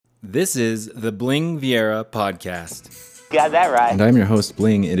This is the Bling Vieira podcast. Got that right. And I'm your host,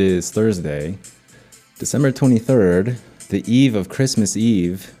 Bling. It is Thursday, December 23rd, the eve of Christmas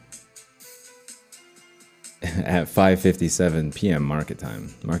Eve at 5:57 p.m. market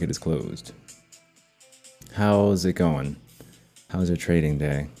time. Market is closed. How's it going? How's your trading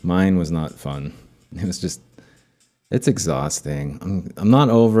day? Mine was not fun. It's exhausting. I'm not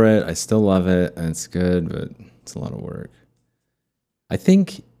over it. I still love it, and it's good, but it's a lot of work. I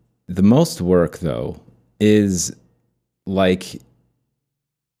think the most work, though, is like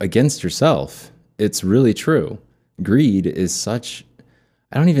against yourself. It's really true. Greed is such,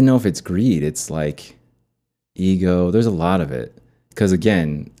 I don't even know if it's greed. It's like ego. There's a lot of it. Because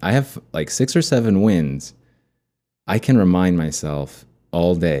again, I have like 6 or 7 wins. I can remind myself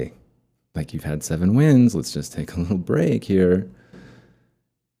all day, like, you've had 7 wins. Let's just take a little break here.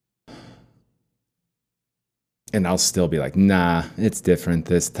 And I'll still be like, nah, it's different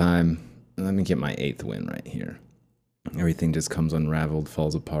this time. Let me get my 8th win right here. Everything just comes unraveled,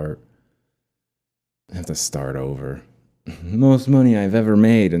 falls apart. I have to start over. Most money I've ever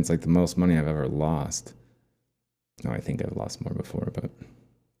made. And it's like the most money I've ever lost. No, I think I've lost more before, but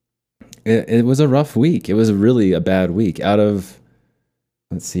it was a rough week. It was really a bad week. Out of,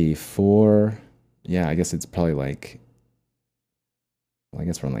 let's see, 4. Yeah, I guess it's probably like, well, I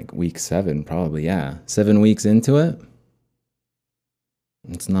guess we're on like week 7, probably, yeah. 7 weeks into it.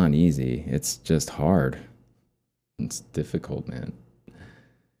 It's not easy. It's just hard. It's difficult, man.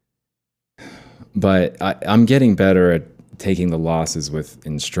 But I'm getting better at taking the losses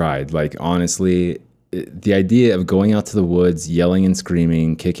in stride. Like, honestly, the idea of going out to the woods, yelling and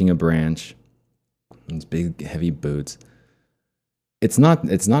screaming, kicking a branch, these big, heavy boots, it's not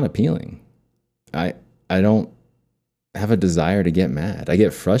appealing. I don't have a desire to get mad. I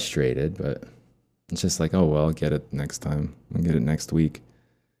get frustrated, but it's just like, oh, well, I'll get it next time. I'll get it next week.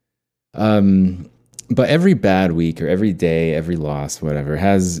 But every bad week or every day, every loss, whatever,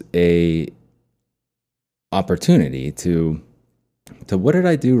 has a opportunity to what did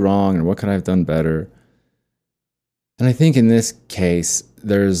I do wrong or what could I have done better? And I think in this case,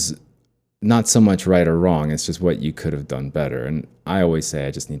 there's not so much right or wrong. It's just what you could have done better. And I always say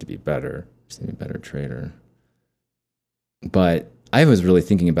I just need to be better. I just need to be a better trader. But I was really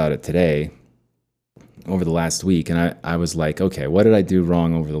thinking about it today over the last week. And I was like, okay, what did I do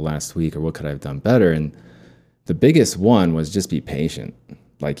wrong over the last week, or what could I have done better? And the biggest one was just be patient.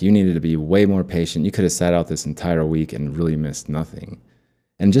 Like, you needed to be way more patient. You could have sat out this entire week and really missed nothing.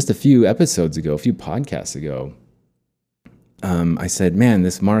 And just a few episodes ago, a few podcasts ago, I said, man,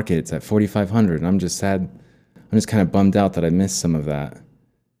 this market's at 4,500. And I'm just sad. I'm just kind of bummed out that I missed some of that.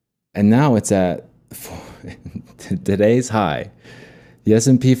 And now it's at today's high. The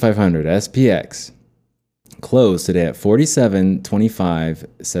S&P 500, SPX, closed today at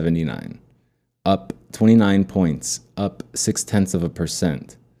 47.2579, up 29 points, up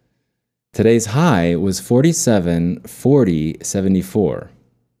 0.6%. Today's high was 47.4074.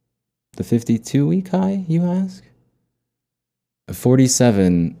 The 52-week high, you ask?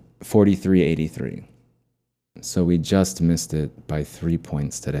 47.4383. So we just missed it by 3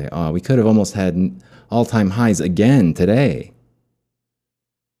 points today. Oh, we could have almost had all-time highs again today.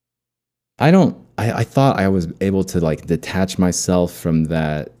 I thought I was able to like detach myself from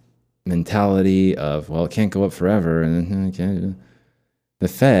that mentality of, well, it can't go up forever. And the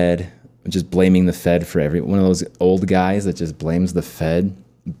Fed, just blaming the Fed for one of those old guys that just blames the Fed,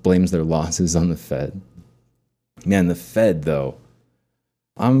 blames their losses on the Fed. Man, the Fed, though,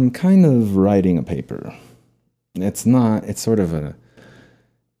 I'm kind of writing a paper. It's sort of what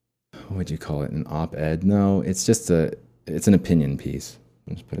would you call it? An op-ed? No, it's an opinion piece.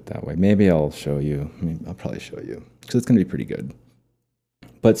 Let's put it that way. Maybe I'll show you. I'll probably show you, because it's going to be pretty good.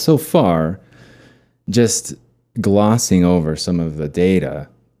 But so far, just glossing over some of the data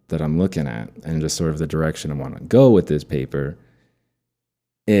that I'm looking at and just sort of the direction I want to go with this paper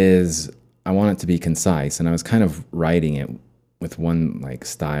is I want it to be concise. And I was kind of writing it with one like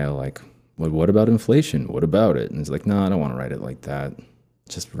style, like, well, what about inflation? What about it? And it's like, no, I don't want to write it like that.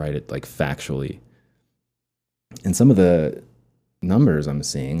 Just write it like factually. And some of the numbers I'm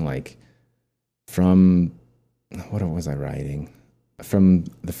seeing, like from, what was I writing? From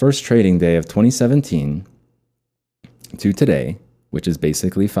the first trading day of 2017 to today, which is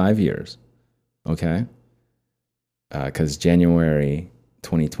basically 5 years, okay? Because January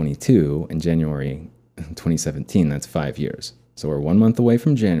 2022 and January 2017, that's 5 years. So we're 1 month away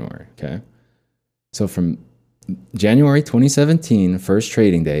from January, okay? So from January 2017, first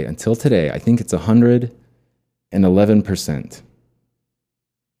trading day, until today, I think it's 111%.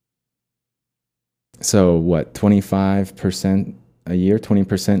 So what, 25% a year,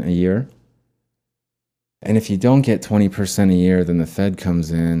 20% a year. And if you don't get 20% a year, then the Fed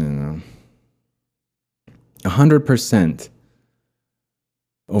comes in and 100%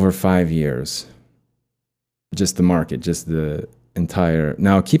 over 5 years. Just the market, just the entire.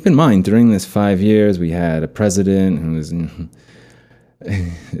 Now, keep in mind, during this 5 years, we had a president who was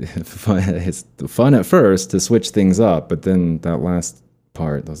it's fun at first to switch things up, but then that last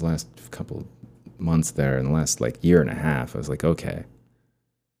part, those last couple months there, and the last like year and a half, I was like, okay,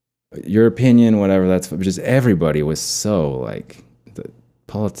 your opinion, whatever, that's just everybody was so like, the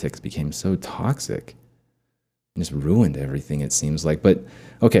politics became so toxic. Just ruined everything, it seems like. But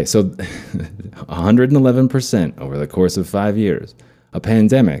okay, so 111% over the course of 5 years, a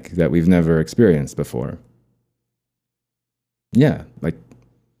pandemic that we've never experienced before. Yeah, like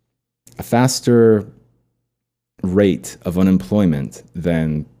a faster rate of unemployment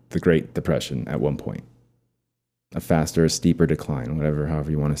than the Great Depression at one point. A faster, steeper decline, whatever,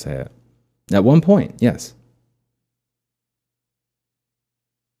 however you want to say it. At one point, yes.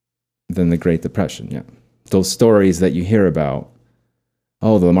 Than the Great Depression, yeah. Those stories that you hear about,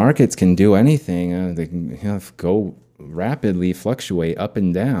 oh, the markets can do anything. They can go rapidly fluctuate up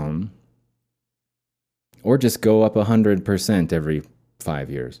and down, or just go up 100% every 5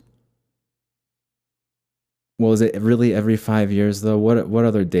 years. Well, is it really every 5 years, though? What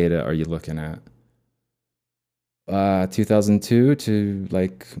other data are you looking at? 2002 to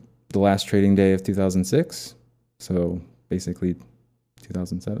like the last trading day of 2006. So basically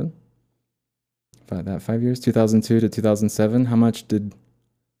 2007. That 5 years, 2002 to 2007, how much did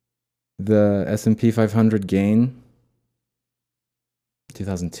the S&P 500 gain?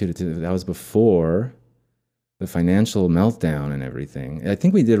 2002 to that was before the financial meltdown and everything. I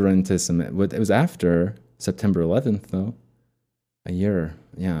think we did run into some. It was after September 11th, though. A year,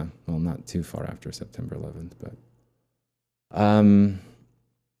 yeah. Well, not too far after September 11th, but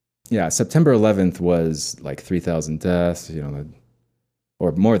yeah. September 11th was like 3,000 deaths. You know.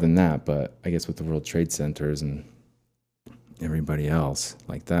 Or more than that, but I guess with the World Trade Centers and everybody else,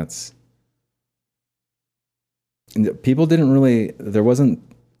 like that's. People didn't really, there wasn't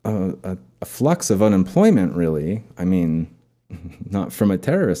a flux of unemployment, really. I mean, not from a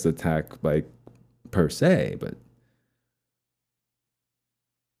terrorist attack, like, per se, but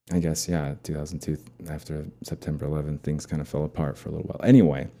I guess, yeah, 2002, after September 11th, things kind of fell apart for a little while.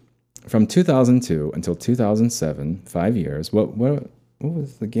 Anyway, from 2002 until 2007, 5 years, what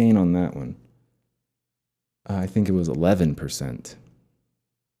was the gain on that one? I think it was 11%.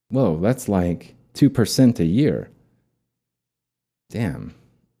 Whoa, that's like 2% a year. Damn.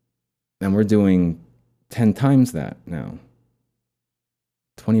 And we're doing 10 times that now.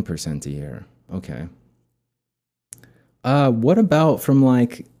 20% a year. Okay. What about from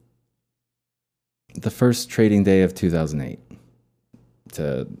like the first trading day of 2008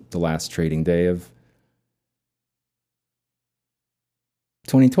 to the last trading day of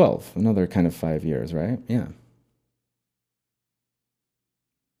 2012, another kind of 5 years, right? Yeah.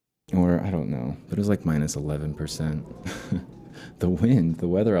 Or I don't know, but it was like minus 11%. The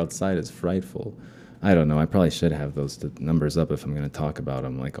weather outside is frightful. I don't know. I probably should have those numbers up if I'm going to talk about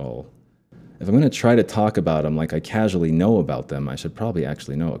them if I'm going to try to talk about them like I casually know about them, I should probably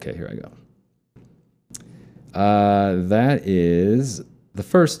actually know. Okay, here I go. That is the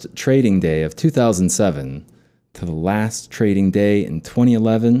first trading day of 2007 to the last trading day in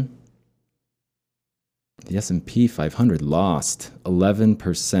 2011. The S&P 500 lost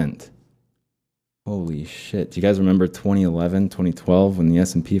 11%. Holy shit. Do you guys remember 2011, 2012 when the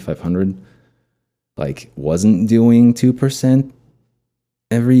S&P 500 like wasn't doing 2%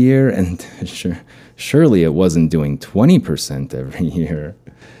 every year? And surely it wasn't doing 20% every year.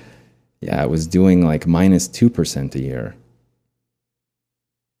 Yeah, it was doing like minus 2% a year.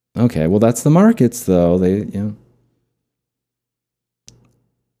 Okay, well that's the markets though.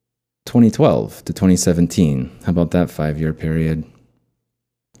 2012 to 2017. How about that 5-year period?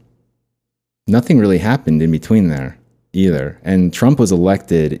 Nothing really happened in between there either. And Trump was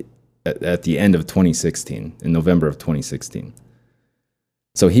elected at the end of 2016, in November of 2016.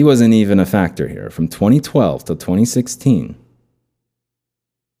 So he wasn't even a factor here. From 2012 to 2016.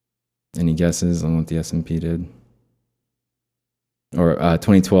 Any guesses on what the S&P did? Or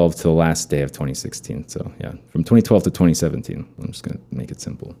 2012 to the last day of 2016. So yeah, from 2012 to 2017. I'm just going to make it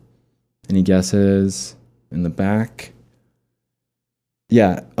simple. Any guesses in the back?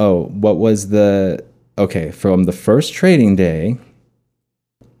 Yeah. Oh, what was the... Okay, from the first trading day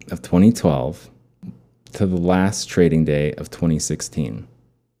of 2012 to the last trading day of 2016.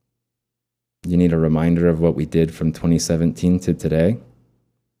 You need a reminder of what we did from 2017 to today?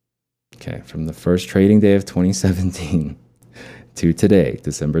 Okay, from the first trading day of 2017 to today,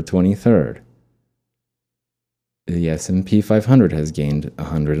 December 23rd, the S&P 500 has gained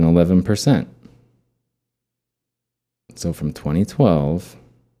 111%. So from 2012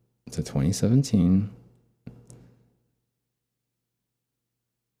 to 2017,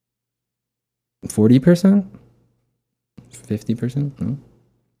 40%? 50%? No?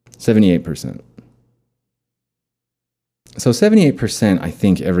 78%. So 78%, I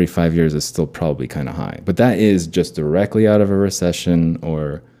think, every 5 years is still probably kind of high. But that is just directly out of a recession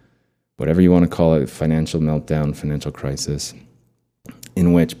or whatever you want to call it, financial meltdown, financial crisis,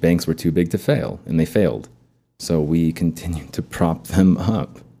 in which banks were too big to fail, and they failed. So we continued to prop them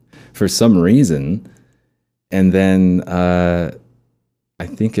up for some reason. And then I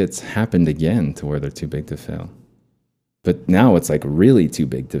think it's happened again to where they're too big to fail. But now it's like really too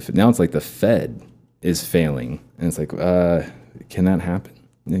big to fail. Now it's like the Fed is failing. And it's like, can that happen?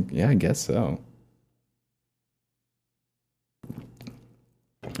 Yeah, I guess so.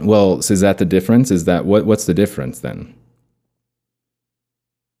 Well, so is that the difference? Is that what's the difference then?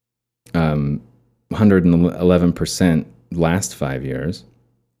 111% last 5 years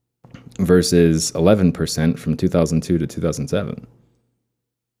versus 11% from 2002 to 2007.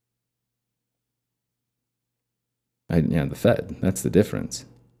 Yeah, the Fed. That's the difference.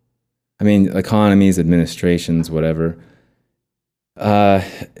 I mean, economies, administrations, whatever.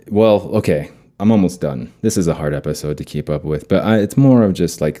 Well, okay. I'm almost done. This is a hard episode to keep up with, but it's more of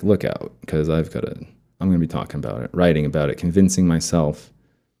just like, look out, because I'm going to be talking about it, writing about it, convincing myself,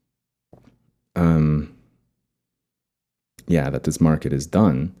 yeah, that this market is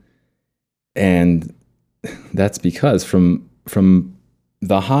done. And that's because from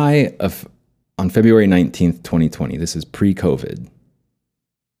the high of on February 19th, 2020, this is pre-COVID,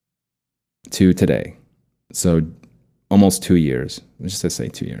 to today. So almost 2 years. Let's just say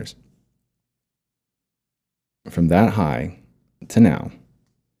 2 years. From that high to now,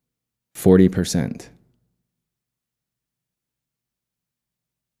 40%.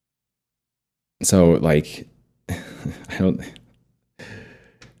 So like, I don't,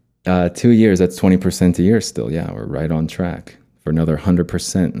 2 years, that's 20% a year still. Yeah, we're right on track for another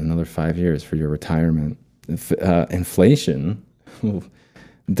 100% in another 5 years for your retirement. Inflation,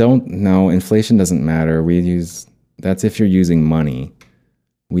 inflation doesn't matter. That's if you're using money.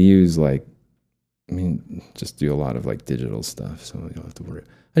 We use just do a lot of like digital stuff, so you don't have to worry.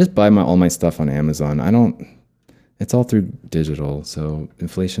 I just buy all my stuff on Amazon. It's all through digital, so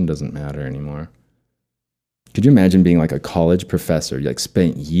inflation doesn't matter anymore. Could you imagine being like a college professor? You like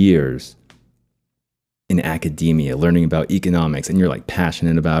spent years in academia learning about economics and you're like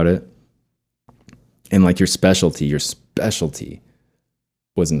passionate about it. And like your specialty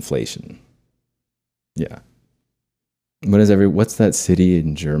was inflation. Yeah. What's that city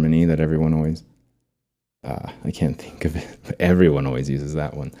in Germany that everyone always, I can't think of it, but everyone always uses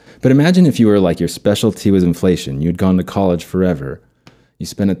that one. But imagine if you were like, your specialty was inflation. You'd gone to college forever. You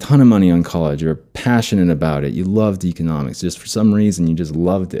spent a ton of money on college. You're passionate about it. You loved economics. Just for some reason, you just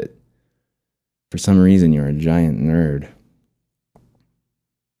loved it. For some reason, you're a giant nerd.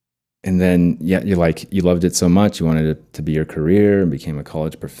 And then, yeah, you loved it so much, you wanted it to be your career and became a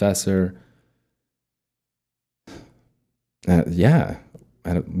college professor. Yeah,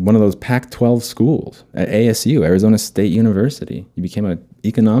 at one of those Pac-12 schools at ASU, Arizona State University. You became an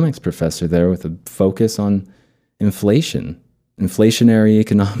economics professor there with a focus on inflation, inflationary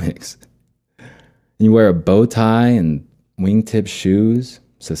economics. And you wear a bow tie and wingtip shoes,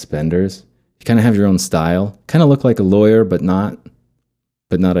 suspenders. You kind of have your own style. Kind of look like a lawyer, but not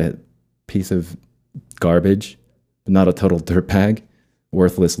a piece of garbage, but not a total dirtbag,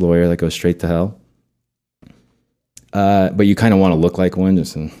 worthless lawyer that goes straight to hell. But you kind of want to look like one,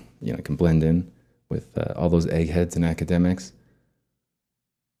 just so can blend in with all those eggheads and academics.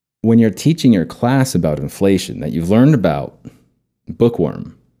 When you're teaching your class about inflation that you've learned about,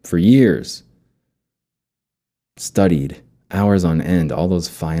 bookworm, for years, studied hours on end, all those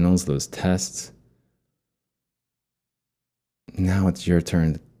finals, those tests, now it's your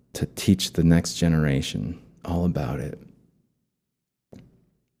turn to teach the next generation all about it.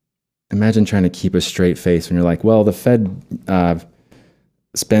 Imagine trying to keep a straight face when you're like, well, the Fed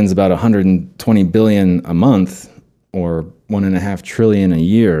spends about $120 billion a month or $1.5 trillion a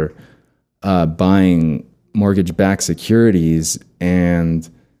year buying mortgage-backed securities and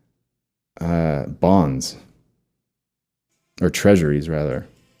bonds, or treasuries rather,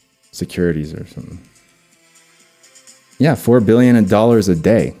 securities or something. Yeah, $4 billion a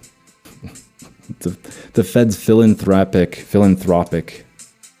day. The Fed's philanthropic,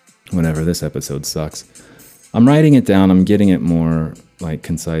 whenever this episode sucks. I'm writing it down. I'm getting it more like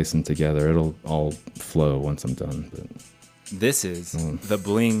concise and together. It'll all flow once I'm done. But This is the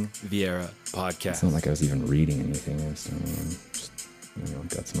Bling Vieira podcast. It's not like I was even reading anything. I just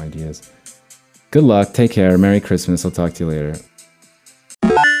got some ideas. Good luck. Take care. Merry Christmas. I'll talk to you later.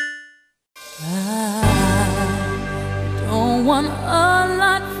 I don't want a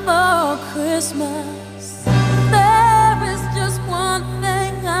lot for Christmas.